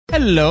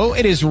Hello,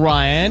 it is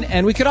Ryan,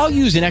 and we could all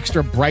use an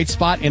extra bright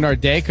spot in our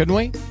day, couldn't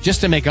we? Just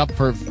to make up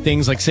for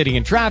things like sitting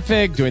in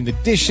traffic, doing the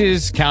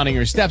dishes, counting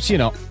your steps, you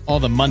know, all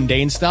the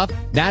mundane stuff.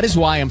 That is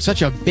why I'm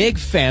such a big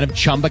fan of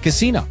Chumba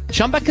Casino.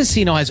 Chumba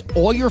Casino has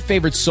all your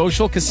favorite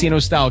social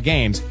casino-style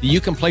games that you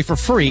can play for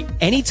free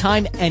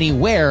anytime,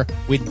 anywhere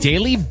with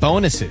daily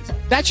bonuses.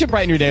 That should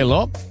brighten your day a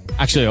little.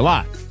 Actually, a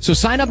lot. So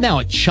sign up now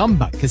at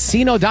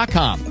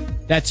ChumbaCasino.com.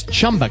 That's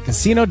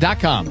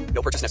ChumbaCasino.com.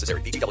 No purchase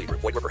necessary. VGW Group.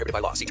 Void where prohibited by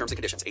law. See terms and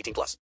conditions.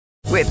 18+.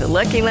 With the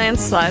Lucky Land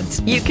Slots,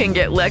 you can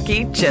get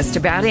lucky just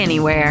about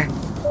anywhere.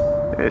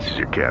 This is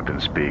your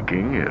captain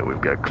speaking.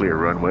 We've got clear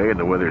runway and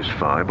the weather's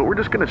fine, but we're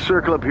just going to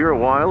circle up here a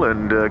while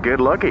and get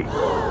lucky.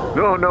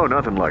 No,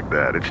 nothing like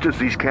that. It's just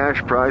these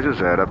cash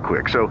prizes add up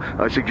quick. So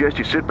I suggest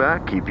you sit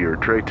back, keep your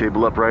tray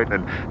table upright,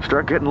 and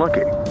start getting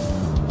lucky.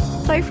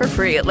 Play for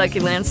free at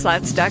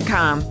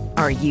LuckyLandSlots.com.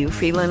 Are you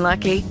feeling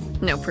lucky?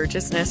 No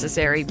purchase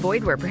necessary.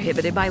 Void where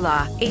prohibited by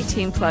law.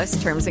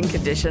 18+ terms and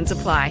conditions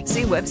apply.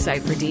 See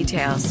website for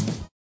details.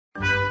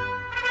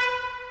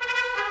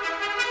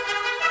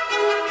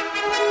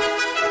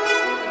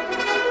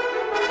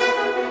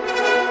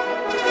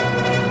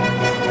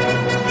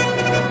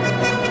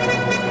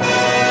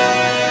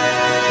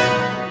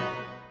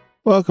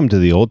 Welcome to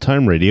the Old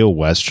Time Radio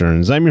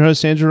Westerns. I'm your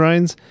host, Andrew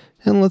Rhynes,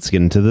 and let's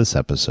get into this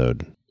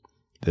episode.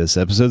 This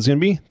episode is going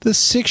to be The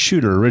Six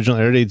Shooter. Original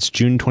air date's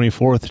June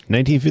 24th,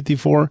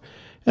 1954,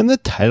 and the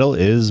title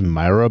is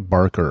Myra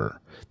Barker.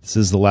 This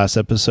is the last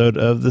episode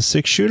of The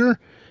Six Shooter.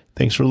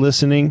 Thanks for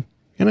listening,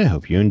 and I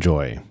hope you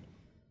enjoy.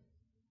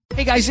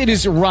 Hey guys, it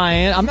is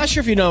Ryan. I'm not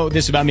sure if you know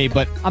this about me,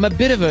 but I'm a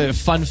bit of a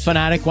fun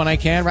fanatic when I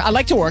can. I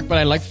like to work, but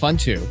I like fun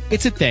too.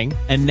 It's a thing.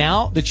 And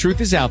now the truth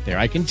is out there.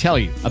 I can tell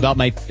you about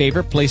my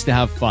favorite place to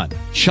have fun.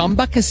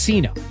 Chumba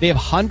Casino. They have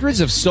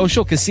hundreds of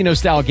social casino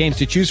style games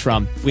to choose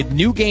from with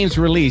new games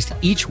released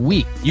each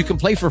week. You can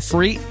play for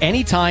free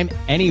anytime,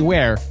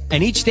 anywhere.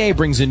 And each day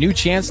brings a new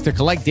chance to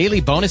collect daily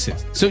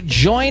bonuses. So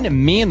join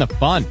me in the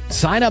fun.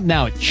 Sign up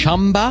now at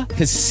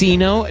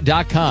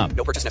ChumbaCasino.com.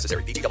 No purchase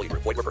necessary. VGW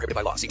Group. Void where prohibited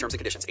by law. See terms and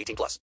conditions.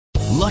 18+.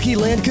 Lucky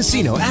Land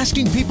Casino,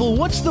 asking people,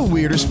 what's the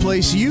weirdest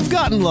place you've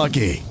gotten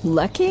lucky?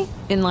 Lucky?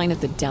 In line at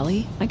the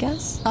deli, I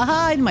guess?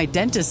 Aha, in my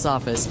dentist's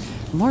office.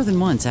 More than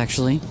once,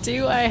 actually.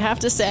 Do I have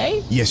to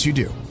say? Yes, you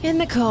do. In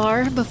the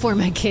car before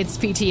my kids'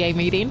 PTA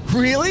meeting.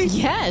 Really?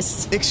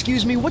 Yes.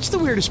 Excuse me, what's the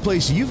weirdest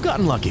place you've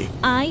gotten lucky?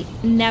 I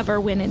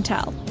never win and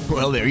tell.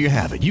 Well, there you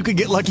have it. You can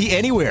get lucky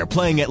anywhere,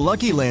 playing at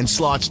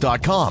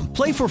LuckyLandSlots.com.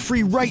 Play for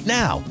free right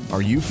now.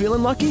 Are you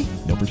feeling lucky?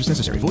 No purchase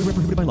necessary. Void where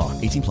prohibited by law.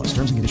 18+.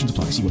 Terms and conditions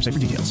apply. See website for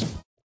details.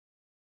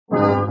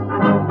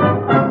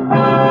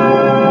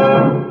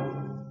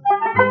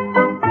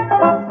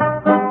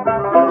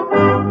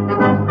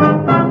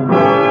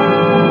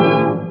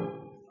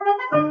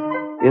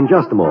 In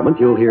just a moment,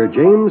 you'll hear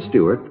James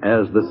Stewart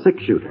as the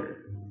Six Shooter.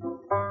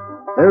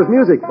 There's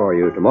music for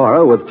you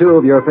tomorrow with two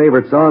of your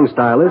favorite song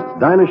stylists,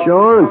 Dinah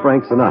Shore and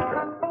Frank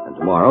Sinatra. And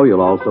tomorrow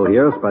you'll also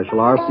hear a special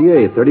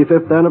RCA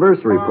 35th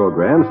anniversary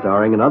program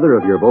starring another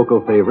of your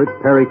vocal favorites,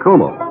 Perry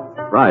Como.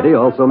 Friday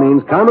also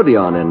means comedy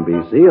on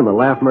NBC, and the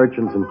laugh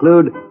merchants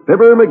include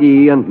Fibber,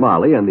 McGee, and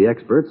Molly, and the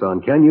experts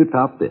on Can You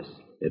Top This?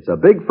 It's a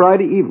big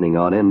Friday evening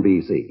on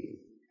NBC.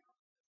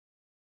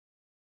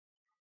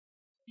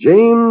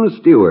 James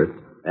Stewart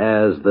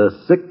as the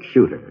Six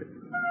Shooter.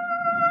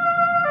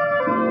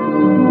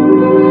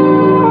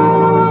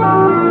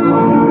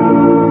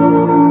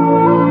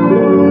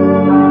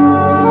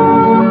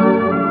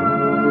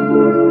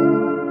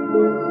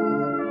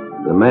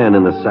 The man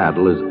in the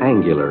saddle is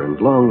angular and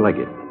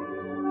long-legged.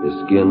 His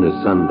skin is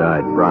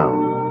sun-dyed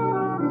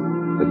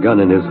brown. The gun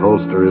in his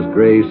holster is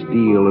gray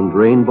steel and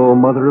rainbow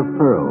mother of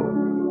pearl,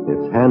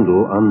 its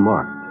handle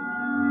unmarked.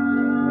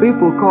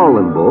 People call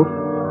them both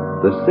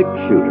the Six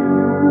Shooter.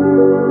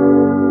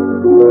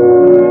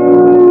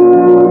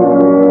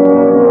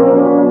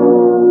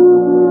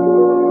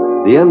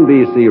 The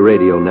NBC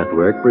Radio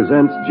Network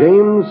presents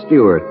James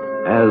Stewart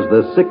as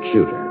the Six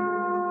Shooter,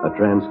 a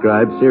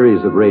transcribed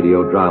series of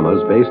radio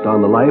dramas based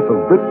on the life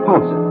of Britt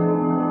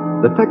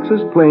Paulson, the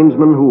Texas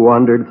plainsman who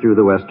wandered through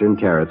the Western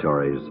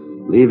Territories,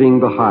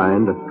 leaving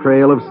behind a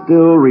trail of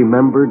still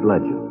remembered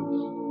legends.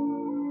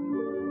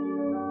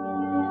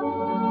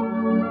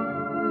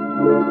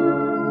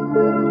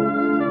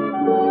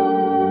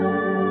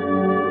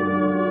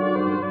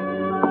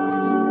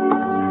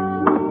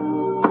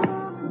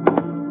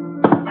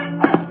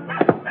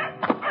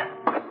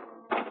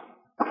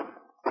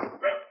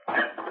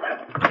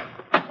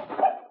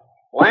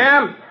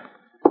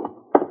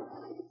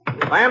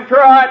 Lamb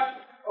Trot!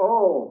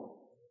 Oh.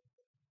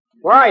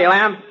 Where are you,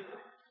 Lamb?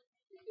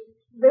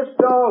 This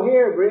stall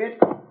here, Britt.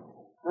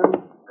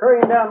 I'm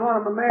currying down one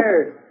of my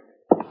mares.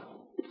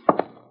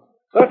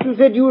 Thought you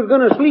said you was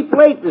going to sleep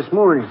late this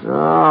morning. Oh,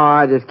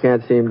 I just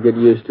can't seem to get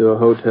used to a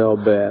hotel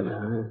bed.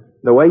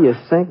 The way you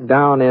sink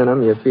down in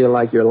them, you feel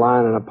like you're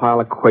lying in a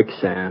pile of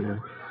quicksand.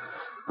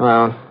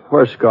 Well,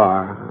 where's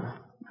Scar?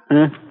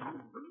 Huh?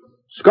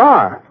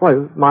 Scar? Why,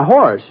 my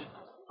horse.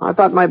 I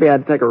thought maybe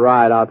I'd take a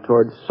ride out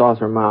towards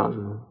Saucer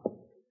Mountain.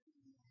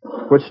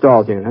 Which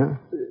stall's in, huh?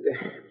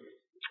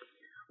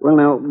 Well,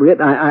 now, Britt,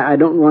 I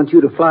don't want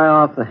you to fly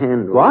off the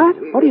handle. What?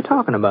 What are you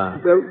talking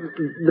about? Well,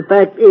 the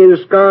fact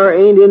is, Scar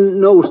ain't in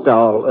no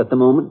stall at the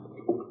moment.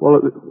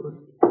 Well,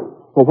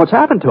 what's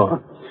happened to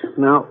him?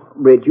 Now,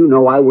 Britt, you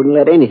know I wouldn't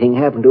let anything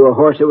happen to a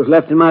horse that was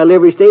left in my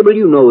livery stable.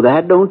 You know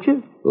that, don't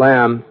you?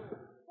 Lamb,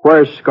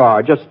 where's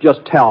Scar?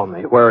 Just tell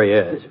me where he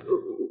is.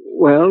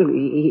 Well,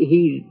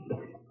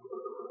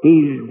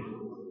 he's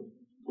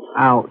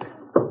out.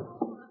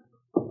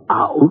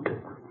 Out?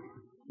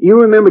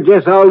 You remember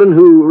Jess Alden,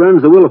 who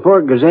runs the Willow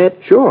Fork Gazette?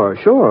 Sure.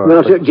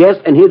 Well, sir, Jess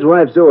and his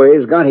wife Zoe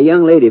has got a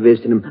young lady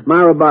visiting him.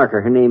 Myra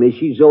Barker, her name is.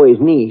 She's Zoe's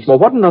niece. Well,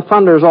 what in the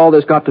thunder's all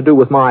this got to do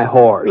with my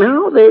horse?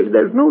 No,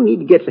 there's no need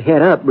to get your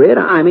head up, Britt.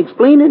 I'm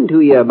explaining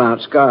to you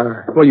about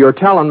Scar. Well, you're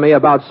telling me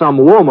about some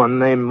woman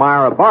named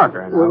Myra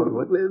Barker.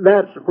 Well,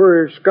 that's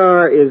where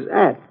Scar is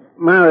at.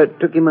 Myra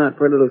took him out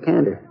for a little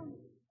canter.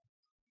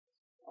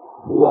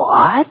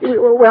 What?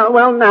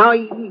 Well, now,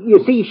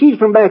 you see, she's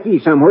from back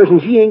east somewhere,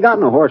 and she ain't got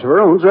no horse of her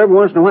own, so every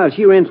once in a while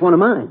she rents one of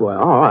mine. Well,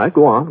 all right,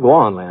 go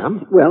on,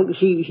 Lamb. Well,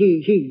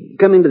 she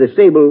come into the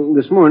stable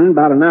this morning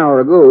about an hour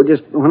ago,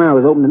 just when I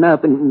was opening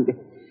up, and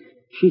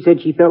she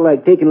said she felt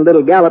like taking a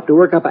little gallop to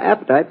work up an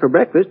appetite for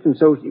breakfast, and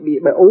so,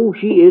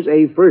 she is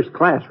a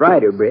first-class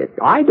rider, Britt.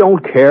 I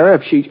don't care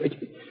if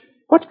she...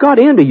 What's got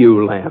into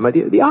you, Lamb?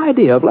 The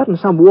idea of letting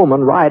some woman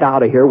ride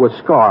out of here with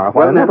Scar.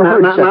 Well, I never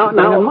heard such a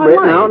thing in my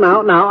life.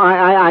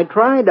 I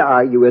tried to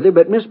argue with her,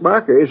 but Miss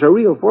Barker is a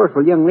real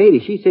forceful young lady.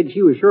 She said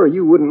she was sure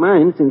you wouldn't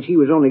mind since she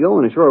was only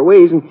going a short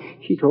ways, and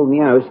she told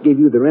me I was to give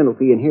you the rental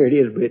fee, and here it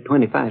is, but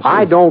 25 cents.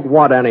 I don't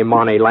want any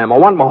money, Lamb. I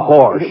want my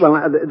horse.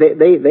 Well,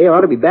 they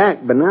ought to be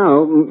back, but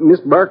now,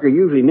 Miss Barker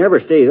usually never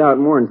stays out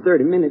more than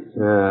 30 minutes.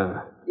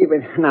 Yeah,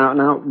 but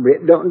now,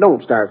 Britt,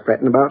 don't start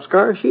fretting about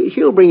Scar.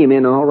 She'll bring him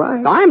in all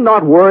right. I'm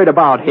not worried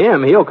about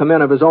him. He'll come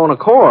in of his own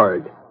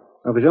accord.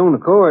 Of his own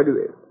accord?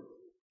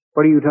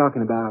 What are you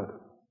talking about?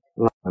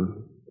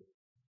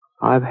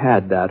 I've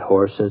had that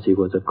horse since he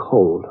was a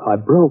colt. I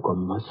broke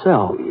him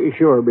myself.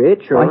 Sure,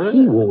 Britt, sure. Why,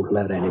 he won't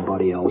let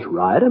anybody else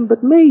ride him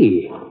but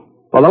me.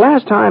 Well, the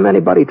last time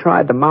anybody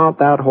tried to mount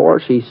that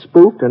horse, he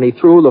spooked and he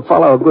threw the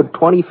fellow a good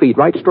 20 feet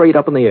right straight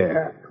up in the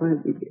air.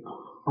 20 feet?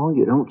 Oh,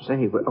 you don't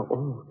say.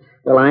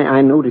 Well,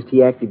 I noticed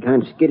he acted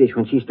kind of skittish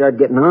when she started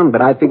getting on,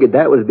 but I figured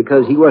that was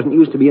because he wasn't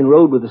used to being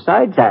rode with a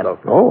side saddle.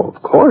 Oh,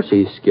 of course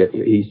he's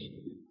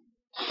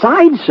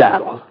side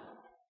saddle?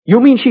 You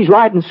mean she's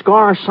riding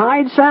Scar's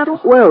side saddle?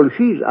 Well,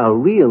 she's a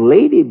real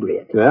lady,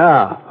 Britt.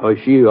 Yeah,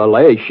 she a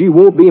lady. She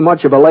won't be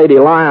much of a lady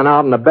lying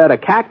out in a bed of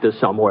cactus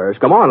somewhere.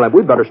 Come on, lad,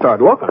 we better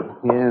start looking.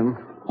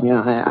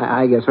 Yeah,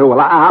 I guess so. Well,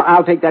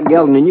 I'll take that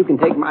gelding, and you can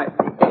take my...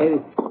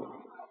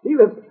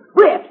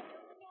 Britt!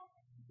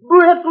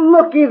 Britt,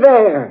 looky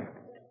there.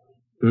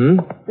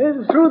 This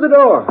is through the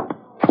door.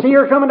 See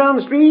her coming down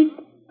the street?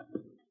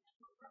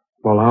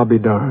 Well, I'll be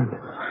darned.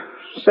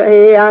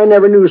 Say, I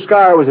never knew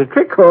Scar was a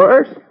trick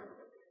horse.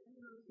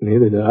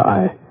 Neither did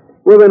I.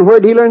 Well, then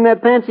where'd he learn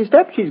that fancy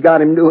step she's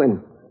got him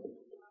doing?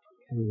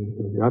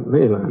 You got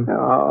me, Len.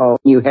 Oh,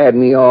 you had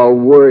me all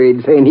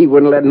worried, saying he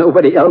wouldn't let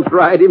nobody else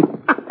ride him.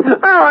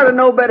 I ought to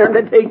know better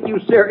than to take you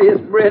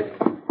serious, Britt.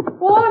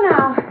 Whoa,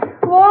 now.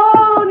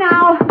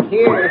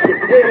 Here,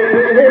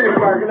 Miss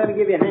Barker, let me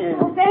give you a hand.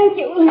 Oh, thank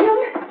you, William.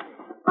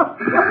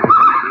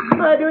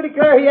 I do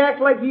declare he acts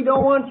like he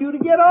don't want you to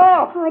get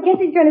off. Oh, I guess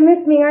he's going to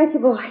miss me, aren't you,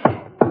 boy?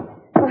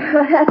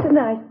 Oh, that's a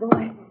nice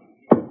boy.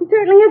 He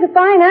certainly is a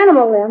fine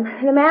animal, Lim.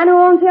 The man who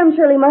owns him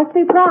surely must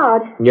be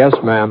proud. Yes,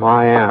 ma'am,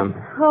 I am.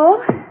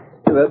 Oh?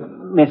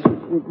 Miss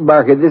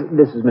Barker, this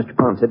is Mr.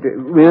 Ponsett.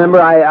 Remember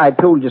I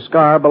told you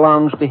Scar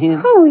belongs to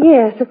him? Oh,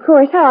 yes, of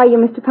course. How are you,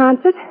 Mr.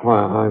 Ponsett? Well,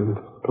 I'm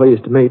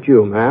pleased to meet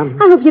you, ma'am.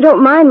 I hope you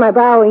don't mind my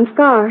borrowing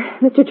Scar.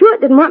 Mr.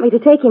 Truitt didn't want me to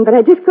take him, but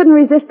I just couldn't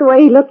resist the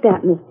way he looked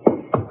at me.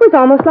 It was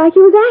almost like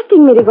he was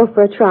asking me to go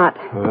for a trot.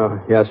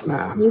 Yes,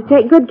 ma'am. You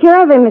take good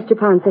care of him, Mr.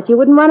 Ponsett. You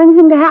wouldn't want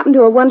anything to happen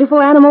to a wonderful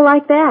animal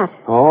like that.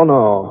 Oh,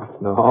 no,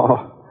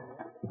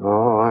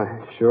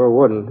 I sure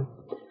wouldn't.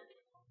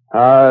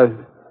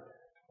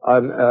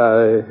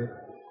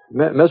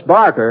 Miss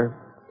Barker.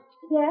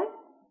 Yes?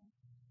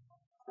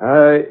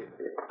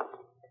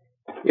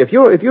 If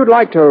you'd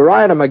like to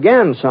ride him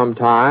again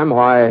sometime,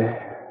 why,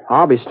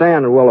 I'll be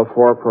staying in Willow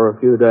Fork for a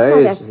few days.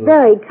 Oh, that's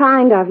very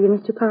kind of you,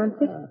 Mr.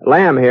 Ponsett.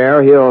 Lamb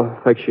here, he'll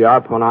fix you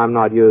up when I'm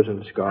not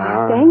using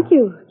Scar. Thank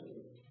you.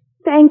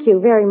 Thank you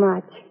very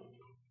much.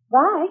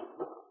 Bye.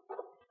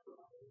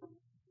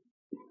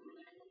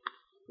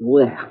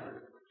 Well,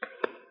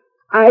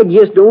 I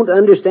just don't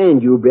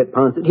understand you, Britt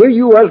Ponsett. Here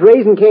you was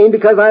raising Cain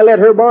because I let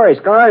her borrow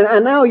Scar,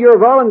 and now you're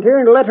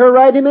volunteering to let her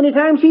ride him any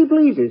time she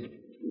pleases.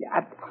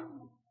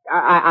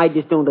 I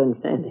just don't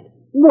understand it.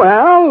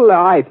 Well,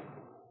 I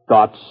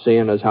thought,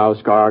 seeing as how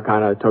Scar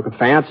kind of took a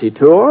fancy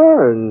to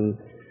her, and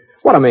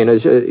what I mean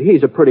is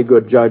he's a pretty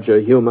good judge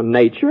of human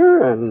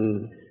nature,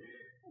 and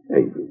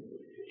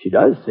she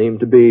does seem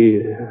to be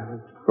a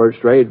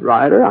first-rate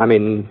rider. I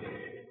mean,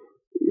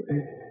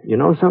 you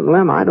know something,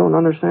 Lem? I don't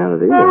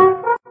understand it either.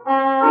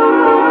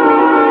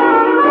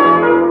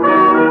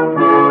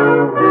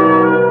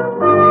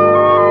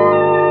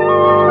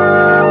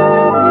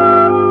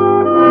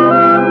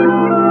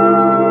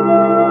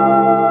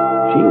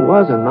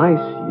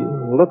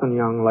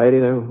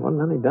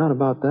 doubt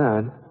about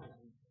that.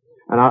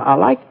 And I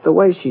liked the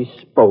way she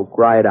spoke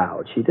right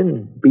out. She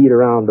didn't beat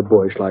around the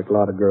bush like a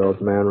lot of girls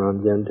a man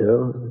runs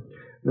into.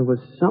 There was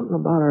something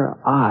about her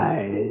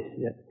eyes.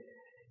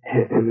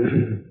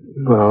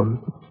 Well,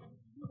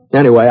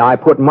 anyway, I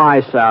put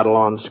my saddle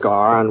on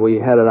Scar, and we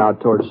headed out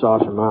towards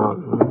Saucer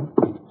Mountain.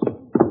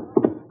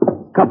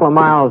 A couple of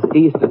miles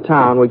east of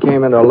town, we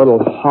came into a little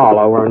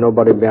hollow where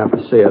nobody would be able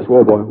to see us.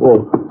 Whoa, boy,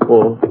 whoa.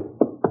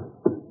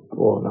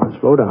 Whoa, now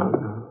slow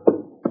down.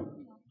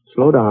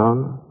 Slow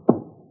down.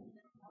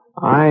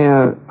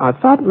 I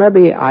thought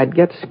maybe I'd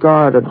get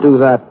Scar to do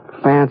that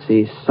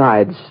fancy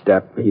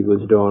sidestep he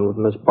was doing with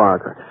Miss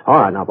Barker. All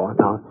right, now, boy,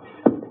 now.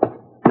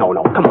 No,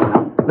 come on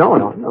now. No.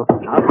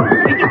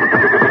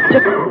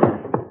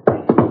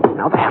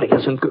 Now that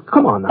isn't good.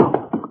 Come on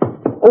now.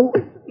 Oh,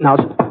 now,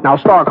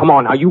 Star, come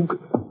on now. You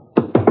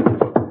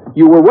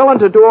were willing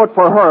to do it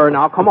for her.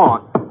 Now, come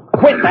on.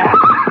 Quit that.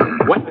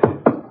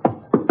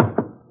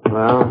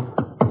 Well,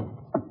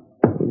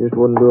 he just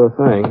wouldn't do a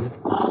thing.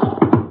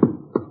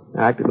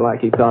 Acted like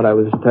he thought I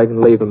was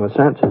taking leave of my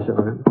senses.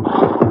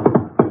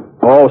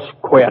 Oh,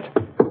 quit.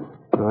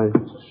 I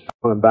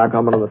went back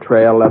up onto the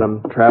trail, let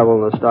him travel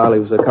in the style he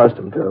was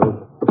accustomed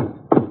to.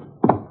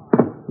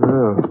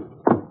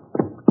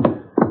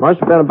 Must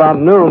have been about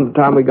noon the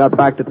time we got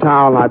back to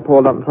town, and I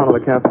pulled up in front of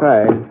the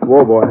cafe.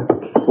 Whoa, boy.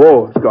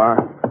 Whoa,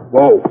 Scar.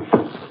 Whoa.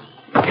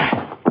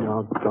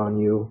 Doggone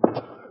you.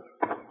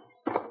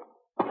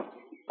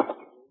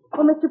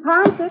 Oh, Mr.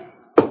 Ponset.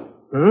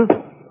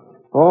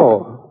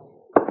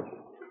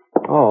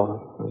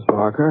 Oh, Miss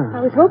Barker.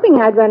 I was hoping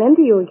I'd run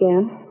into you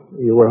again.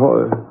 You were...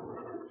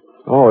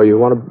 Oh, you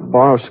want to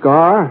borrow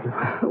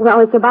Scar? Well,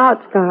 it's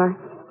about Scar.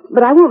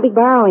 But I won't be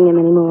borrowing him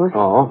anymore.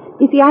 Oh?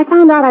 You see, I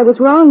found out I was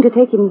wrong to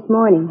take him this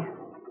morning.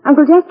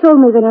 Uncle Jeff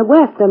told me that at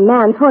West, a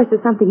man's horse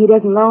is something he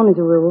doesn't loan as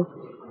a rule.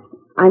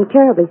 I'm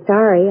terribly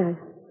sorry. I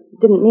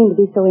didn't mean to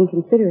be so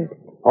inconsiderate.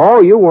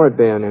 Oh, you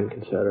weren't being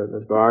inconsiderate,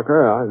 Miss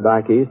Barker.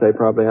 Back east, they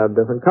probably have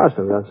different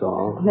customs, that's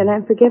all. Then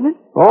I'm forgiven?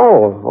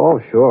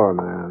 Oh, sure,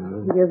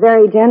 ma'am. You're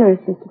very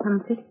generous, Mr.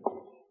 Ponset.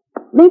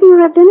 Maybe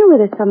you'll have dinner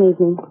with us some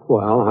evening.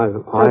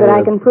 Well, So that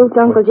I can prove to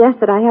Uncle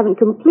Jeff that I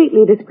haven't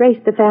completely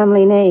disgraced the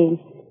family name.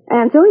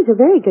 Aunt Zoe's a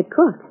very good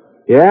cook.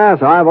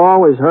 Yes, I've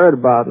always heard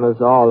about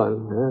Miss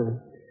Alden.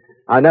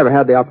 I never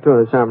had the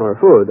opportunity to sample her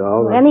food,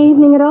 though. Any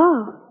evening at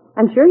all.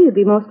 I'm sure you'd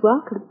be most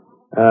welcome.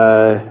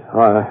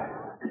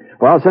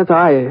 Well, since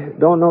I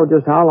don't know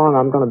just how long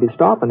I'm going to be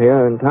stopping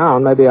here in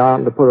town, maybe I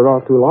oughtn't to put it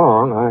off too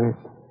long.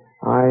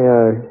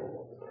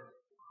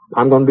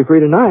 I'm going to be free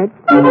tonight.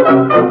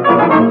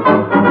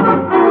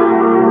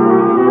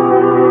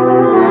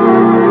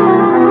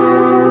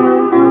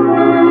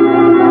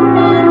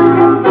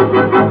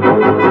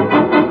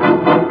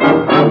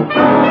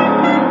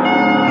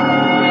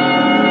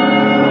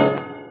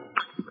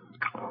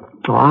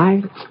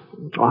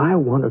 I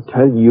want to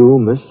tell you,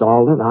 Miss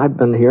Alden, I've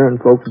been hearing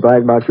folks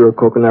brag about your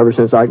cooking ever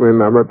since I can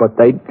remember, but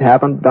they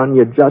haven't done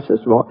you justice.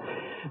 Well,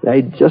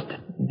 they just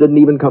didn't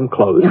even come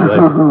close.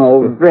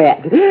 Oh,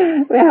 Brett.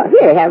 Well,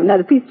 here, have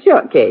another piece of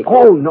shortcake.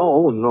 Oh,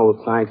 no,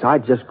 thanks. I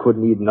just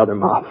couldn't eat another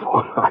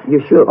mouthful.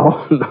 You sure?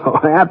 Oh, no,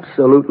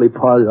 absolutely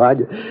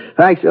positive.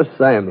 Thanks just the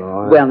same,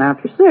 though. Well, now,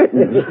 for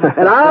certain.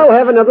 And I'll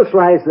have another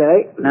slice,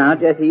 eh? Now,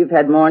 Jesse, you've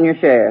had more than your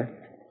share.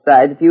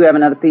 Besides, if you have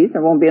another piece,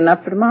 there won't be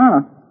enough for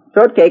tomorrow.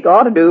 Shortcake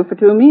ought to do for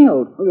 2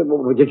 meals.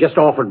 Well, you just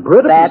offered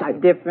bread.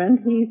 That's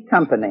different. He's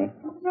company.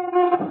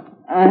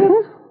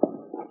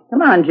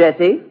 Come on,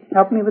 Jesse.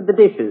 Help me with the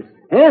dishes.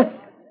 Huh?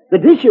 The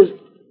dishes?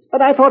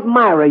 But I thought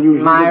Myra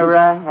usually...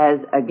 Myra has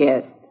a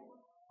guest.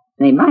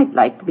 They might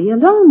like to be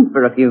alone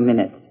for a few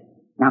minutes.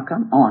 Now,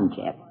 come on,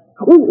 Jeff.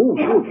 Oh,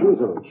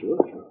 sure.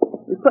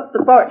 We put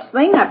the porch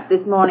swing up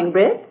this morning,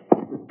 Britt.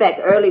 Back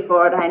early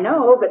for it, I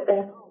know, but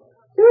there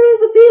sure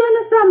is a feeling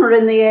of summer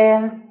in the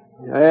air.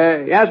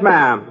 Yes,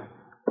 ma'am.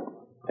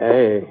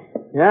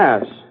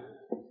 Yes.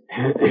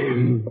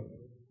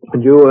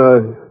 Would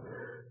you,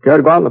 care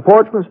to go out on the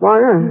porch, Miss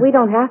Barker? We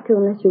don't have to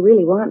unless you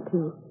really want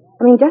to.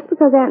 I mean, just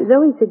because Aunt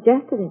Zoe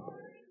suggested it.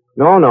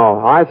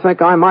 No. I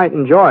think I might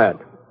enjoy it.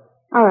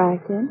 All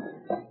right, then.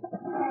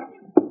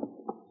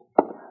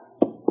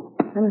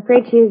 I'm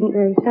afraid she isn't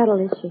very subtle,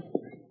 is she?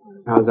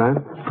 How's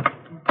that?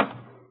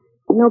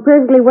 You know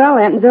perfectly well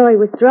Aunt Zoe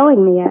was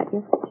throwing me at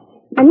you.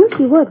 I knew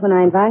she would when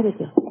I invited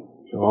you.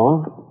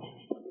 Oh?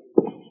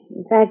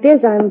 The fact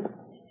is, I'm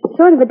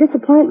sort of a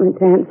disappointment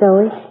to Aunt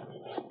Zoe.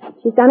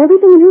 She's done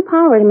everything in her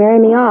power to marry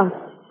me off.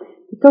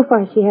 But so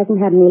far, she hasn't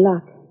had any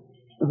luck.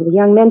 Well, the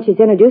young men she's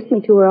introduced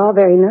me to are all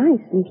very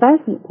nice and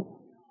pleasant.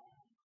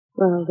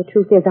 Well, the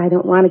truth is, I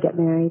don't want to get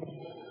married.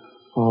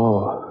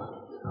 Oh,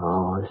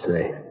 I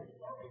see.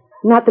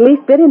 Not the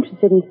least bit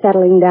interested in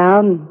settling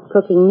down and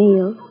cooking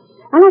meals.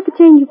 I like a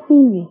change of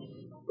scenery.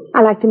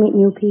 I like to meet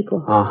new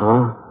people.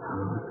 Uh-huh.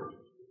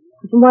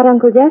 From what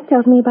Uncle Jeff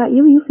tells me about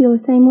you, you feel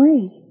the same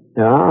way.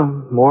 Yeah,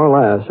 more or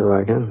less, I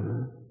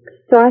reckon.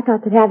 So I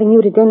thought that having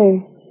you to dinner,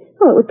 it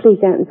would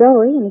please Aunt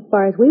Zoe, and as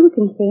far as we were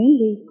concerned,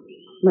 we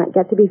might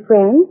get to be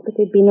friends, but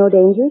there'd be no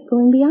danger of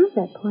going beyond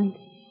that point.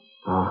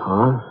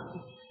 Uh-huh.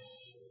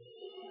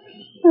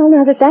 Well,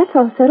 now that that's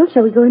all settled,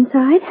 shall we go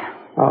inside?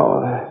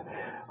 Oh,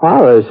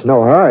 well, there's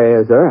no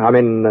hurry, is there? I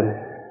mean,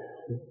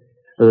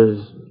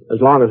 as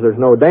long as there's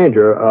no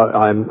danger.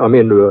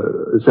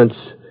 Since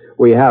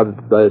we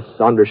have this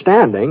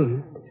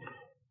understanding,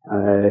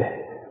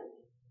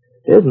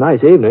 it is a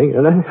nice evening,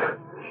 isn't it?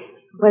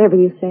 Whatever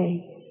you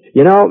say.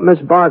 You know, Miss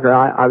Barker,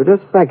 I was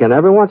just thinking,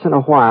 every once in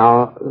a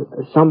while,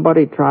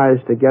 somebody tries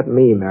to get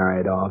me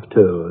married off,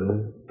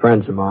 too.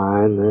 Friends of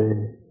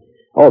mine.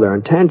 Their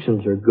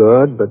intentions are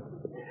good, but,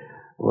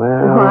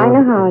 well... Oh, I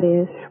know how it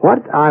is.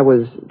 What I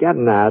was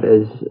getting at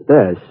is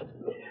this.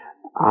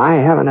 I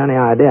haven't any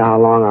idea how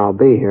long I'll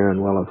be here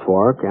in Willow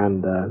Fork,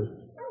 and,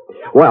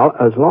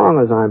 as long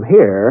as I'm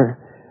here,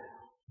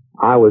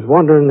 I was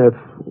wondering if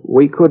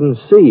we couldn't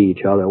see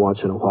each other once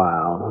in a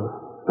while.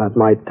 That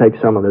might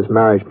take some of this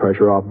marriage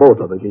pressure off both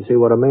of us. You see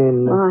what I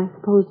mean? Well, I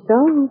suppose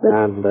so, but...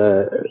 And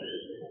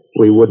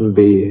we wouldn't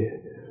be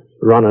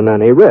running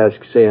any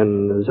risks,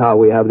 seeing as how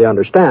we have the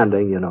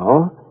understanding, you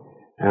know.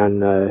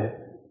 And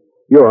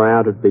your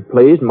aunt would be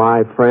pleased,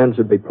 my friends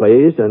would be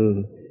pleased,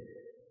 and...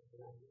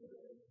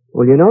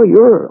 Well, you know,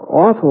 you're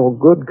awful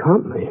good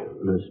company,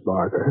 Miss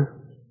Barker.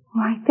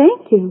 Why,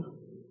 thank you.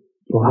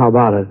 Well, how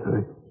about it?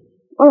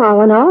 Well,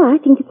 all in all, I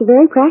think it's a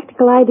very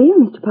practical idea,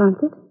 Mr.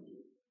 Ponset.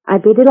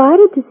 I'd be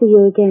delighted to see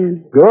you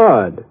again.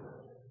 Good.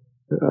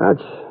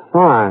 That's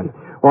fine.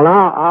 Well,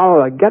 now,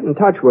 I'll get in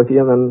touch with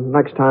you the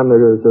next time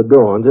there's a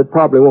doings. It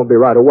probably won't be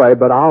right away,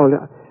 but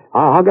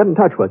I'll get in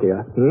touch with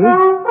you.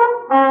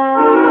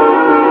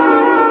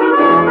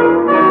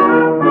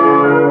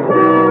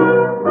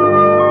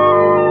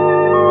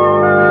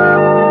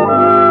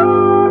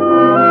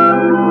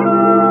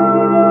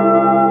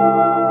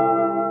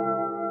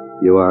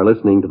 You are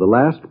listening to the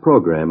last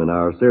program in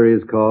our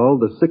series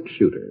called The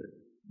Six-Shooter,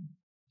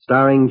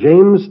 starring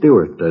James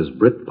Stewart as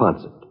Britt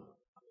Ponset,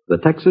 the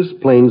Texas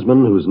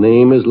plainsman whose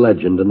name is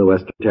legend in the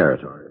Western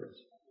Territories.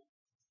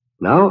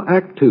 Now,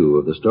 Act Two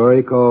of the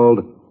story called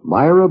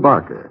Myra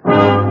Barker.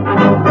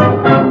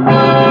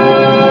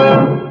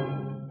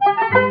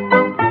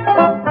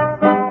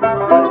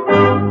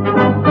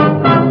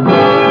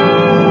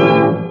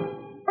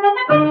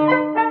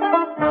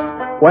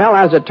 Well,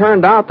 as it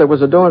turned out, there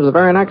was a doings the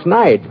very next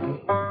night.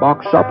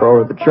 Box supper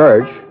over at the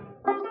church.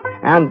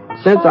 And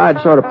since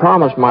I'd sort of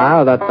promised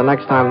Myra that the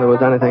next time there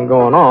was anything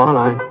going on,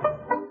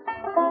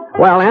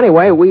 Well,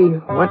 anyway, we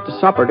went to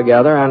supper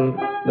together, and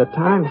the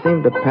time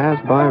seemed to pass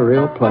by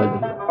real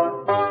pleasant.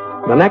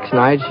 The next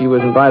night, she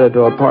was invited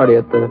to a party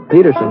at the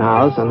Peterson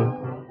house, and,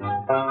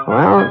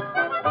 well,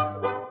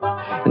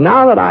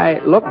 now that I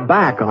look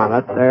back on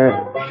it, there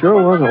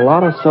sure was a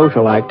lot of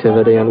social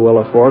activity in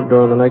Willow Fork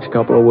during the next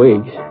couple of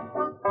weeks.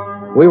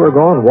 We were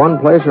going one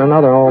place or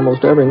another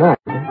almost every night.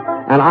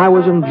 And I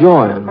was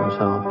enjoying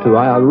myself, too.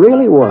 I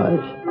really was.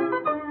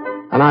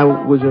 And I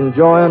was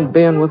enjoying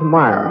being with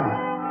Myra.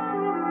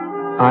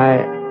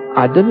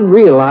 I didn't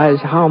realize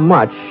how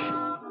much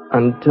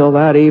until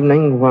that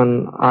evening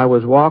when I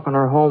was walking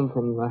her home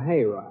from the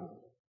hayride.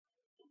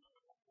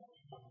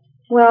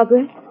 Well,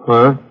 Britt?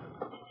 Huh?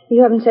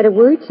 You haven't said a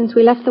word since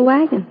we left the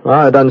wagon.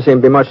 Well, there doesn't seem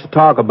to be much to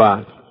talk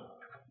about.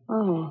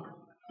 Oh.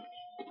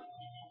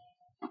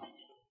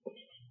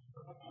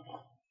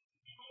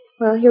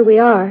 Well, here we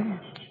are.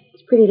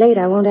 It's pretty late.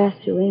 I won't ask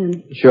you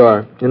in.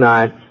 Sure. Good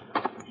night.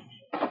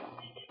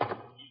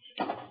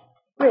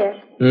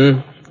 Britt.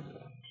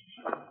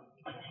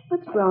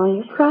 What's wrong?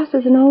 You're cross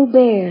as an old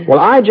bear. Well,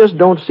 I just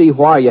don't see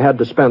why you had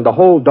to spend the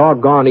whole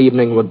doggone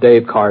evening with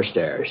Dave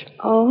Carstairs.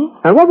 Oh?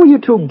 And what were you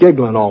two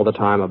giggling all the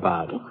time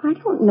about? I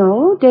don't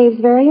know. Dave's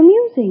very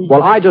amusing.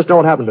 Well, I just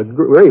don't happen to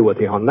agree with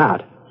you on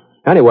that.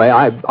 Anyway,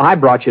 I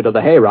brought you to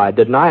the hayride,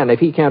 didn't I? And if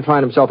he can't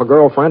find himself a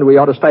girlfriend, we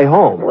ought to stay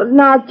home. Well,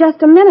 now,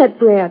 just a minute,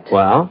 Britt.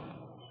 Well?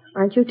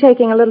 Aren't you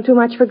taking a little too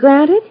much for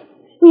granted?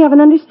 We have an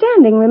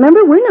understanding.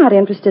 Remember, we're not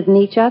interested in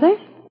each other.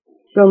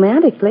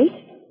 Romantically.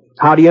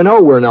 How do you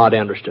know we're not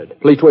interested?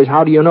 Leastways,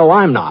 how do you know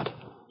I'm not?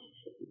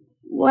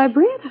 Why,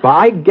 Britt? Well,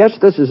 I guess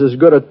this is as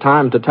good a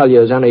time to tell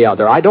you as any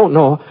other. I don't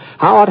know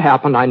how it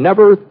happened. I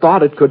never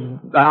thought it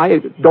could...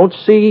 I don't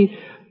see...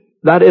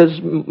 That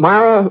is,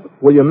 Myra,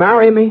 will you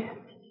marry me?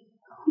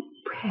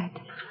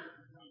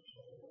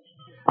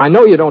 I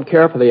know you don't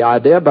care for the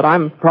idea, but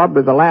I'm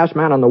probably the last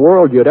man in the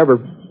world you'd ever...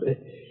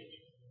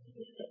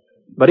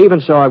 But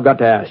even so, I've got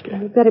to ask you.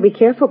 You'd better be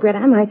careful, Britt.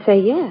 I might say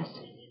yes.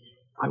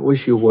 I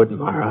wish you would,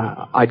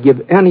 Myra. I'd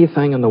give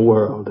anything in the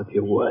world if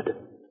you would.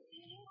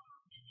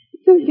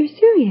 You're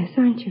serious,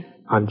 aren't you?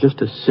 I'm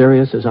just as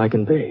serious as I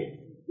can be.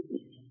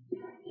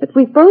 But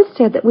we both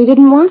said that we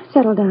didn't want to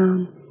settle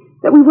down.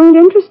 That we weren't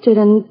interested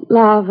in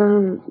love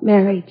or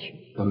marriage.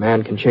 A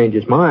man can change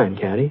his mind,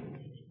 can't he?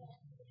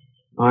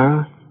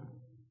 Myra?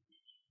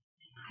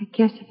 I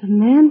guess if a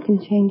man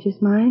can change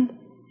his mind,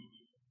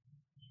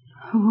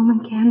 a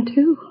woman can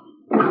too.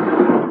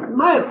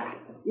 Myra,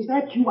 is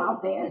that you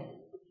out there?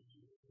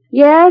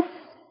 Yes,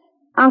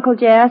 Uncle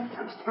Jess.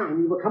 It's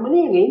time you were coming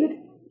in, ain't it?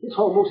 It's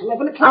almost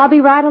 11 o'clock. I'll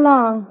be right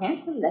along.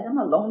 Can't you let him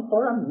alone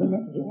for a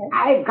minute, Jess?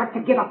 I've got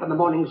to get up in the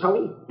morning,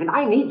 Zoe, and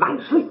I need my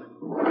sleep.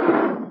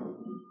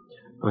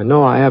 I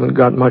know I haven't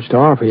got much to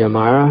offer you,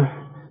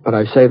 Myra, but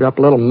I've saved up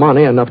a little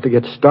money, enough to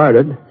get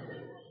started.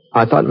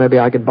 I thought maybe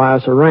I could buy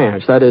us a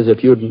ranch. That is,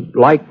 if you'd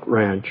like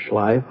ranch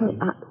life. Well,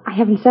 I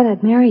haven't said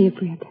I'd marry you,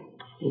 Britt.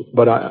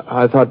 But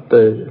I thought,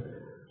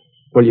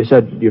 well, you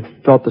said you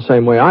felt the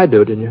same way I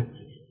do, didn't you?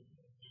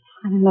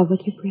 I'm in love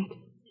with you, Britt.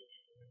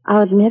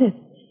 I'll admit it.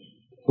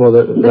 Well,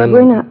 But then...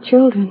 we're not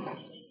children.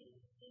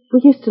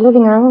 We're used to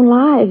living our own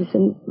lives,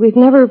 and we've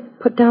never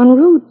put down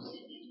roots,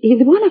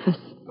 either one of us.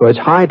 Well, it's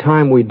high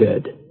time we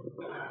did.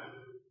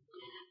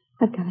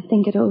 I've got to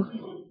think it over.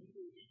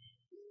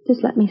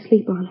 Just let me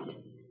sleep on it.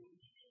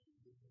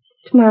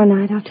 Tomorrow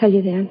night, I'll tell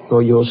you then. Oh,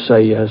 you'll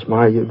say yes,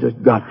 Myra. You've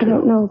just got to. I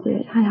don't know,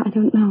 Britt. I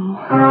don't know.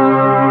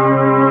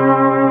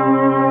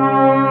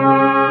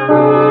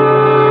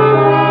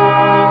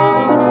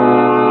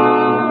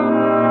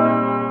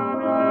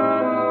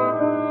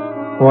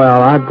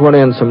 Well, I've put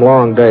in some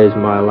long days in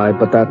my life,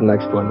 but that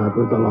next one, that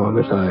was the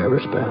longest I ever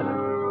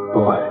spent.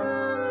 Boy.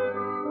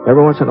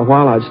 Every once in a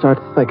while, I'd start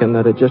thinking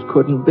that it just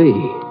couldn't be.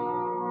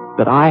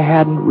 That I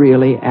hadn't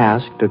really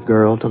asked a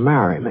girl to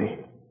marry me.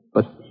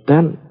 But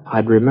then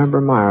I'd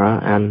remember Myra,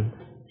 and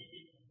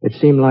it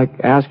seemed like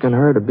asking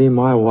her to be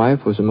my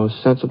wife was the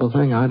most sensible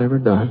thing I'd ever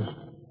done.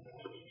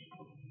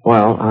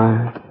 Well,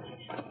 I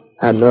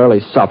had an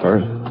early supper,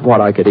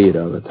 what I could eat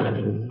of it,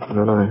 and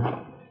then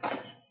I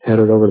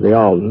headed over to the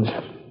Aldens.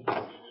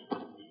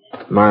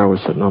 Myra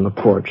was sitting on the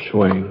porch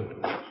swing.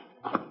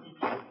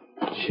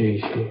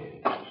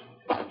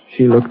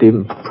 She looked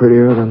even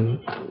prettier than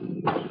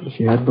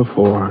she had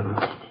before.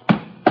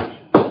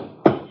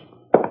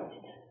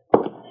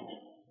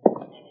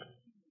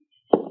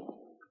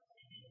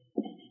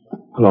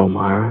 Hello,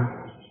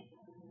 Myra.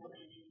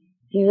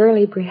 You're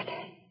early, Britt.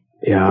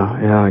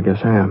 Yeah, I guess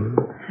I am.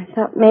 I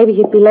thought maybe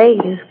you'd be late,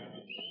 or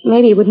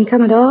maybe you wouldn't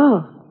come at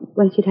all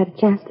once you'd had a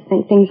chance to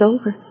think things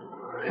over.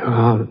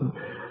 Well, it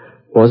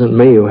wasn't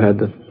me who had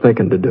the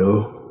thinking to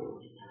do.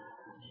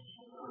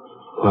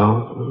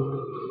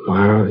 Well,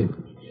 Myra...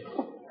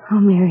 I'll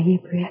marry you,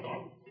 Britt.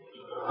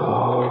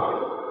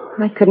 Oh.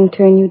 I couldn't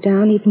turn you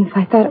down even if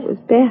I thought it was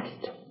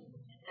best.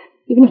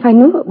 Even if I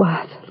knew it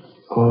was.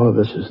 Oh,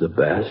 this is the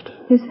best.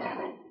 Is it?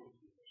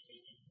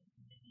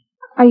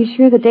 Are you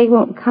sure the day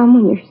won't come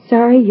when you're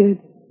sorry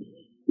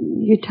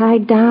you're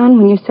tied down,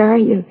 when you're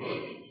sorry you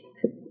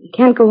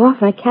can't go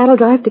off on a cattle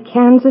drive to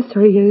Kansas,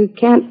 or you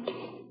can't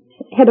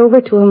head over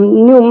to a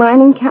new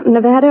mining camp in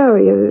Nevada, or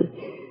you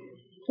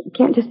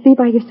can't just be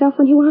by yourself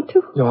when you want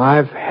to? No,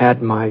 I've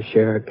had my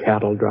share of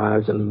cattle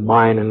drives and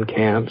mining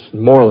camps,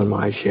 more than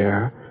my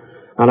share.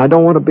 And I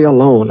don't want to be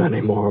alone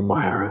anymore,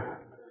 Myra.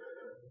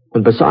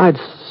 And besides,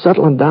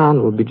 settling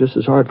down will be just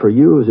as hard for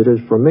you as it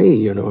is for me,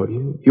 you know.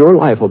 Your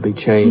life will be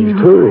changed,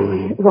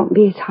 too. It won't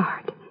be as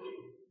hard.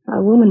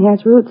 A woman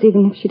has roots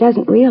even if she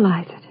doesn't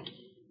realize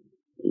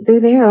it.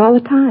 They're there all the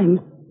time,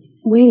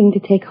 waiting to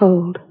take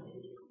hold.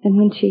 And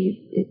when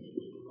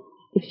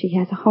if she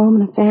has a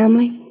home and a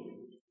family,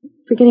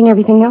 forgetting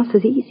everything else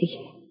is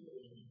easy.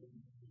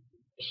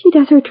 She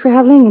does her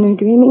traveling and her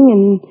dreaming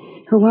and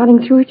her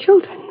wanting through her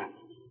children.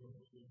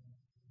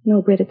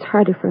 No, Britt, it's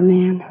harder for a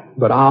man.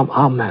 But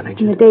I'll manage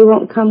it. And the day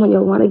won't come when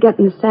you'll want to get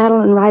in the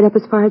saddle and ride up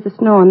as far as the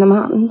snow on the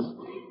mountains.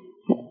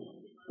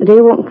 The day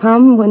won't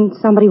come when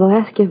somebody will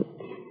ask you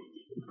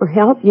for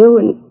help, you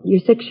and your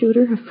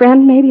six-shooter, a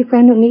friend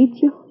who needs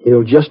you.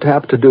 You'll just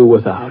have to do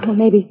without. Well,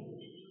 maybe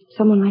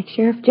someone like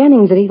Sheriff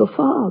Jennings at Eagle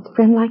Falls, a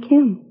friend like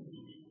him.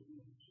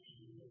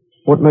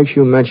 What makes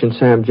you mention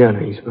Sam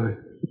Jennings?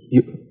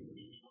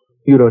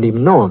 You don't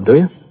even know him, do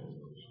you?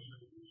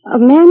 A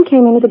man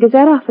came into the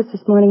Gazette office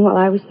this morning while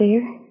I was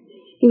there.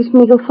 He was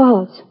from Eagle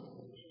Falls.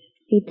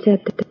 He'd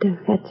said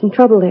that had some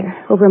trouble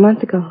there over a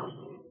month ago.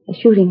 A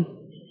shooting.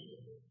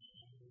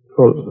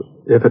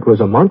 Well, if it was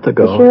a month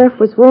ago... The sheriff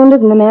was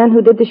wounded, and the man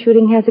who did the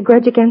shooting has a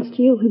grudge against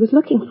you. He was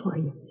looking for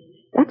you.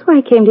 That's why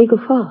he came to Eagle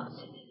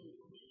Falls.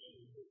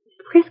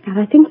 Prescott,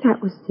 I think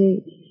that was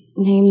the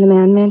name the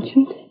man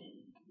mentioned.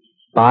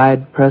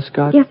 Bide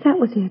Prescott? Yes, that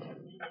was it.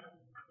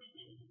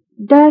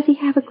 Does he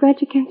have a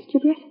grudge against you,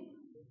 Britt?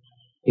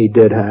 He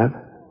did have.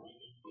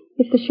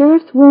 If the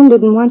sheriff's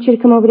wounded and wants you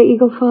to come over to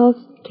Eagle Falls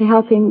to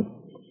help him...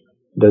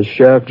 Does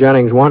Sheriff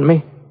Jennings want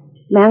me?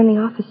 The man in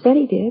the office said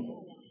he did.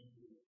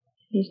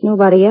 There's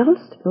nobody else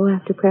to go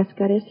after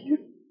Prescott, is there?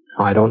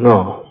 I don't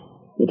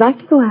know. You'd like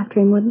to go after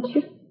him, wouldn't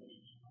you?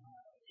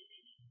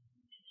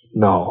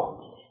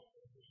 No.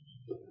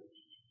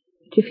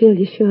 But you feel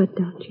you should,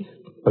 don't you?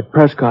 But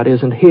Prescott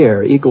isn't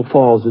here. Eagle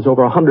Falls is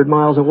over 100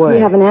 miles away.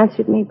 You haven't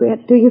answered me,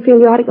 Britt. Do you feel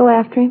you ought to go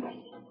after him?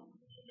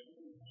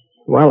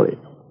 Well,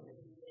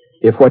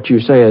 if what you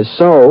say is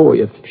so,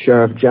 if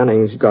Sheriff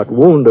Jennings got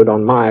wounded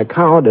on my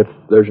account, if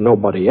there's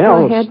nobody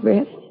else... Go ahead,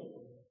 Britt.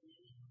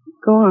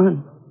 Go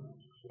on.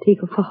 To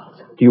Eagle Falls.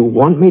 Do you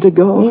want me to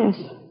go? Yes.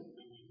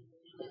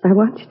 I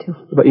want you to.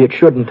 But it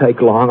shouldn't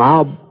take long.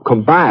 I'll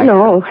come back.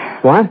 No.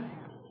 What?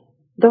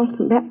 Don't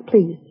come back,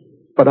 please.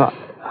 But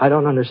I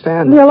don't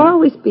understand. There'll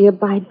always be a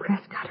Bide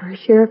Prescott or a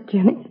Sheriff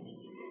Jennings.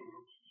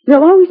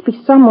 There'll always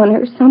be someone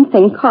or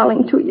something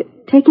calling to you,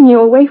 taking you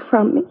away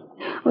from me.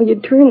 Oh,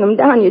 you'd turn them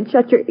down, you'd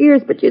shut your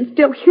ears, but you'd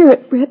still hear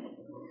it, Britt.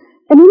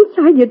 And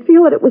inside you'd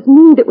feel that it was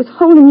me that was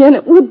holding you, and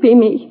it would be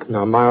me.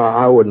 Now, Myra,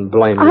 I wouldn't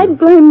blame you. I'd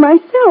blame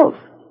myself.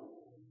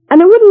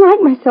 And I wouldn't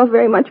like myself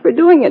very much for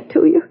doing it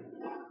to you.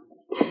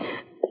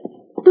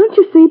 Don't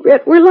you see,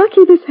 Britt, we're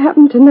lucky this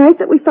happened tonight,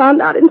 that we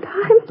found out in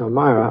time. Now,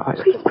 Myra,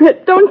 Please,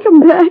 Britt, don't come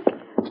back.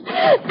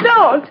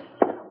 Don't.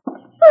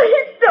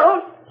 Please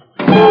don't.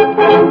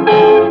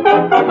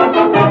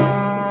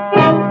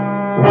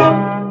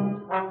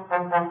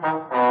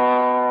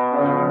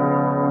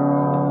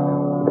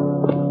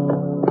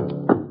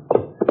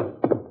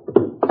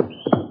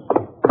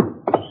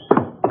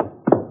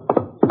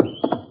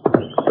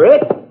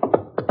 Britt?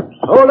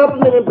 Hold up a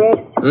minute, Britt.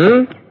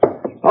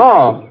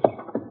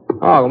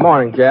 Oh, good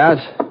morning, Jazz.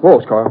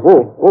 Whoa, Scar.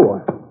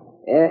 Whoa.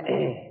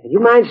 Do you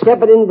mind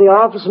stepping into the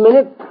office a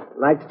minute? I'd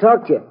like to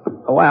talk to you.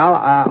 Well,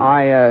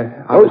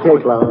 I Don't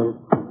take long.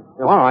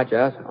 All right,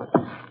 Jazz.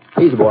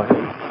 Easy, boy.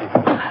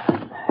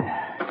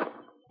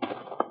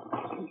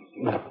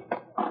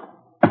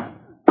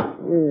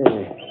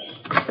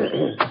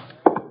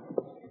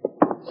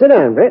 Sit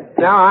down, Britt.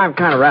 No, I'm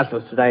kind of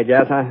restless today,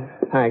 Jazz.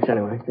 Thanks,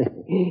 anyway.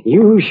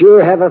 You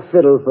sure have a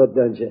fiddlefoot,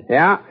 don't you?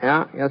 Yeah,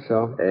 guess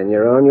so. And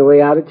you're on your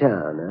way out of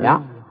town, huh?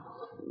 Yeah.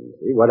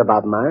 See, what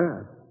about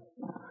Myra?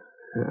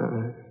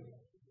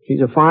 She's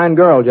a fine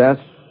girl, Jess.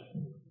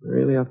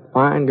 Really a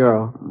fine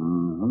girl.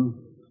 Mm-hmm.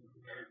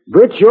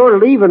 Britt, you're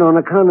leaving on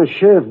account of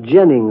Sheriff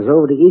Jennings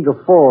over to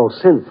Eagle Falls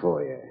sent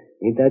for you.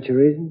 Ain't that your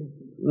reason?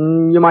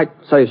 You might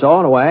say so,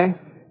 in a way.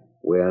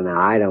 Well, now,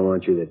 I don't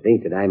want you to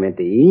think that I meant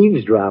to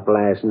eavesdrop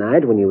last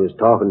night when you was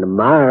talking to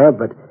Myra,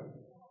 but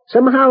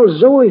somehow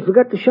Zoe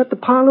forgot to shut the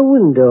parlor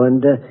window,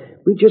 and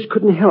we just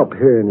couldn't help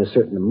hearing a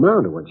certain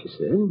amount of what you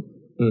said.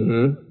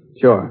 Mm-hmm.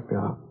 Sure,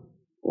 yeah.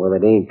 Well,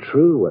 it ain't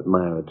true what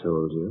Myra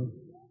told you.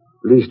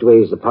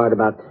 Leastways, the part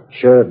about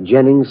Sheriff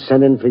Jennings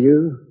sending for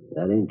you,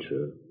 that ain't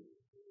true.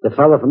 The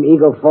fellow from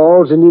Eagle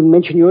Falls didn't even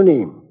mention your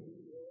name.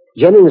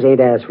 Jennings ain't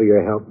asked for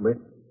your help, Britt.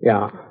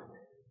 Yeah,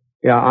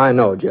 I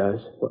know, Jess.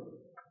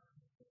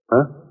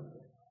 Huh?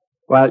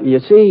 Well, you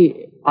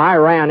see, I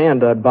ran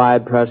into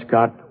Bide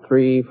Prescott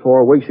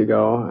 3-4 weeks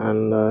ago,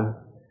 and,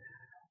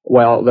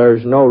 well,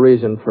 there's no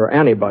reason for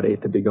anybody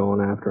to be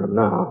going after him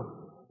now.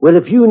 Well,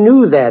 if you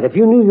knew that, if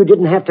you knew you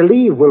didn't have to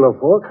leave Willow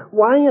Fork,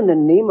 why in the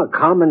name of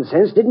common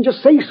sense didn't you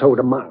say so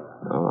to Myra?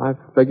 Well, I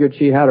figured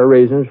she had her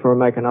reasons for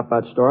making up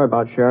that story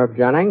about Sheriff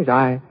Jennings.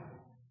 I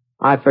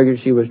figured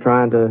she was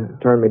trying to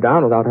turn me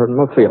down without hurting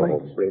my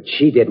feelings. Oh, Britt,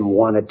 she didn't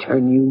want to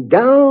turn you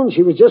down.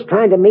 She was just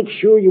trying to make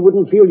sure you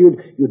wouldn't feel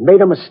you'd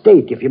made a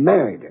mistake if you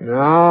married her.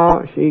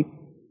 No, she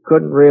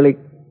couldn't really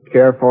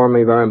care for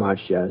me very much,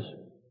 Jess.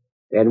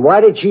 Then why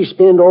did she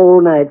spend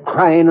all night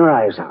crying her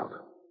eyes out?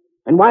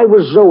 And why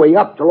was Zoe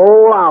up till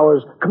all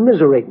hours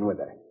commiserating with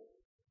her?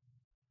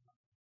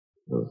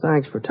 Well,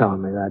 thanks for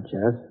telling me that,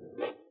 Jess.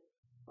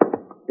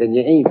 Then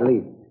you ain't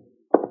leaving.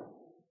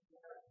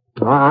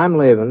 I'm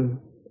leaving.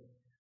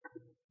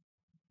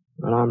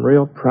 And I'm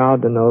real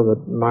proud to know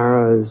that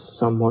Myra is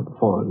somewhat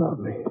fond of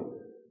me.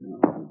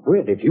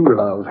 Britt, if you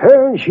love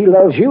her and she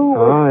loves you...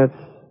 Oh,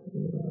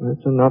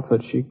 it's enough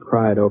that she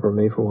cried over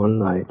me for one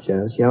night,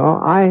 Jess. You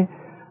know, I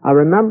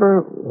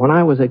remember when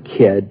I was a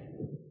kid,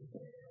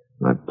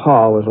 my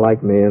pa was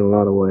like me in a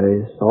lot of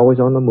ways. Always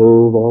on the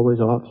move,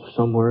 always off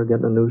somewhere,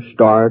 getting a new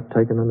start,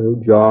 taking a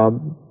new job,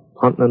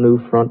 hunting a new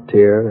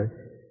frontier.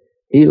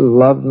 He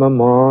loved my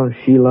ma, and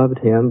she loved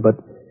him, but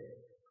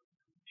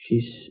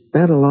she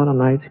spent a lot of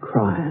nights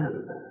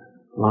crying.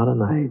 A lot of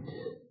nights.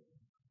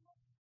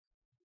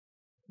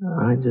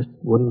 I just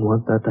wouldn't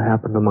want that to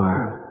happen to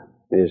Myra.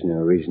 There's no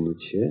reason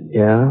it should.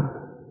 Yeah?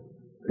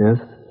 Yes,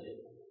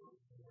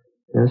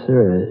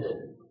 there is.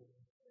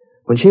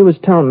 When she was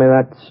telling me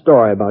that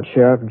story about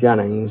Sheriff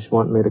Jennings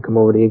wanting me to come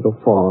over to Eagle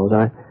Falls,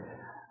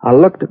 I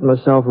looked at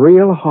myself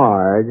real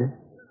hard,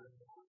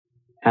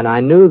 and I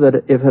knew that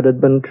if it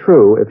had been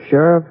true, if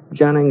Sheriff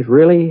Jennings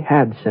really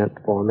had sent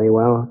for me,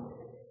 well,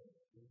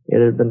 it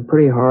had been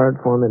pretty hard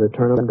for me to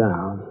turn him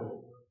down.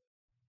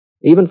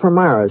 Even for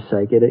Myra's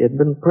sake, it had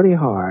been pretty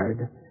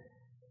hard.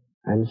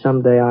 And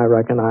someday I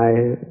reckon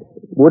I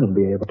wouldn't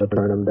be able to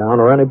turn him down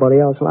or anybody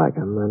else like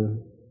him,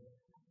 and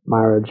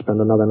Myra would spend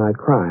another night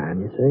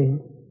crying, you see.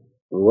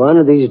 One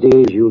of these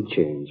days you'll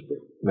change, but...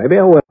 Maybe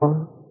I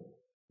will.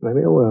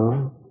 Maybe I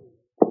will.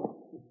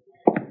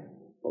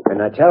 Well,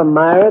 can I tell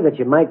Myra that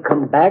you might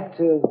come back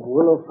to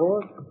Willow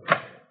Fork?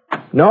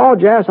 No,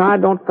 Jess, I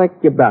don't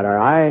think you better.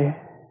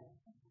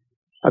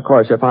 Of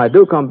course, if I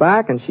do come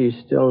back and she's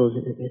still...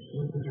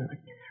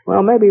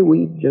 Well, maybe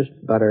we just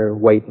better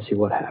wait and see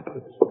what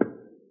happens.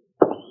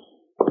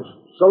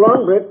 So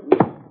long, Britt.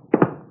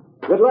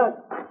 Good luck.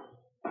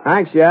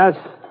 Thanks, Jess.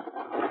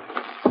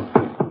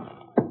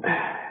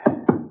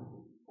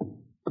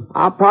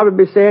 I'll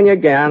probably be seeing you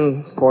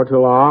again before too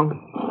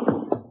long.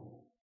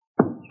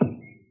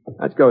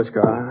 Let's go,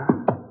 Scar.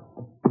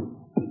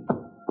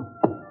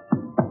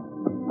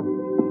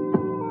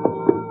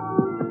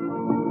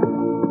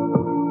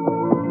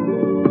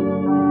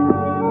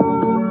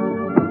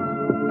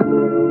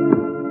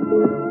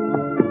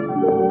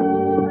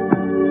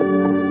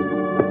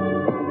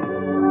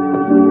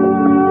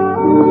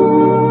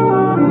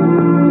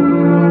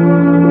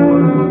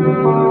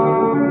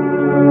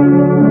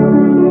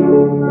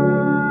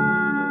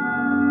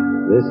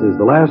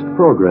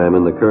 program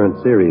in the current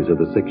series of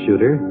The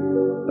Six-Shooter,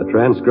 a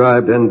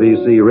transcribed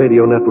NBC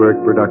Radio Network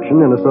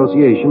production in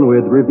association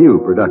with Review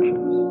Productions.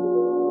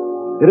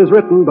 It is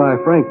written by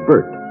Frank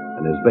Burt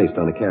and is based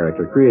on a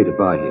character created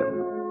by him.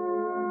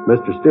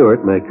 Mr.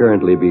 Stewart may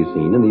currently be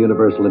seen in the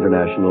Universal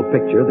International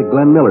picture The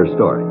Glenn Miller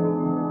Story.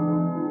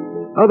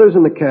 Others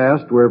in the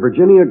cast were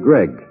Virginia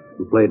Gregg,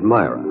 who played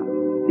Myra,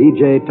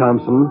 D.J.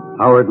 Thompson,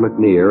 Howard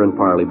McNear, and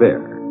Parley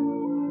Bear.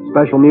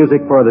 Special music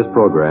for this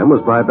program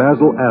was by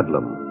Basil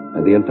Adlam,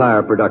 and the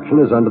entire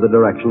production is under the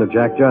direction of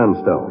Jack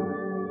Johnstone.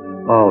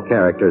 All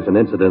characters and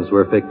incidents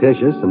were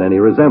fictitious, and any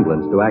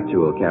resemblance to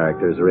actual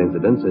characters or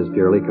incidents is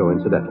purely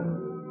coincidental.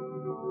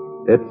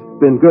 It's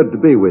been good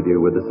to be with you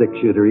with the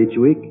Six-Shooter each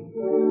week,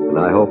 and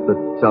I hope that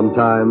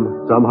sometime,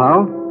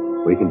 somehow,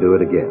 we can do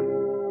it again.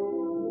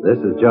 This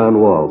is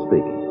John Wall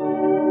speaking.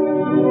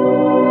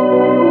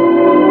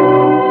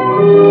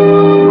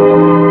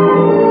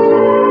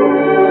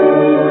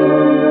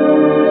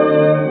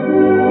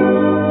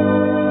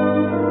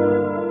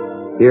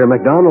 Hear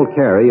MacDonald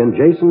Carey and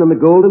Jason and the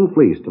Golden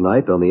Fleece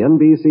tonight on the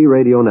NBC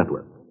Radio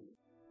Network.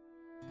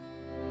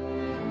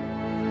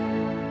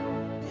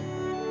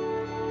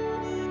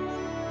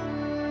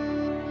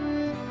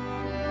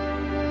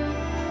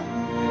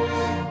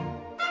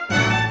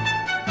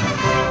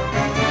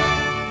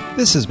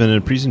 This has been a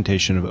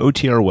presentation of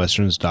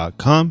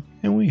OTRWesterns.com,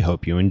 and we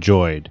hope you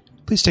enjoyed.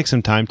 Please take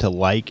some time to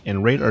like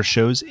and rate our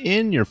shows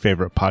in your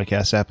favorite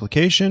podcast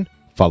application.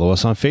 Follow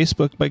us on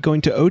Facebook by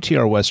going to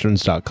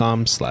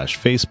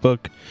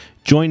OTRWesterns.com/Facebook.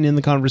 Join in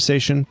the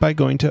conversation by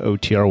going to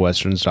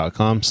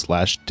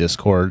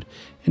OTRWesterns.com/Discord.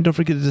 And don't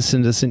forget to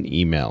send us an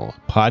email,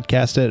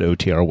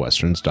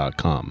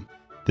 podcast@OTRWesterns.com.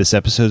 This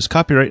episode is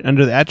copyright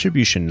under the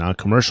Attribution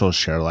Non-Commercial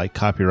Share Alike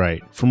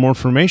copyright. For more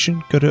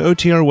information, go to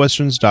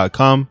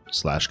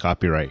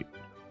OTRWesterns.com/copyright.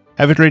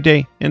 Have a great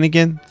day, and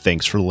again,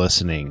 thanks for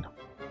listening.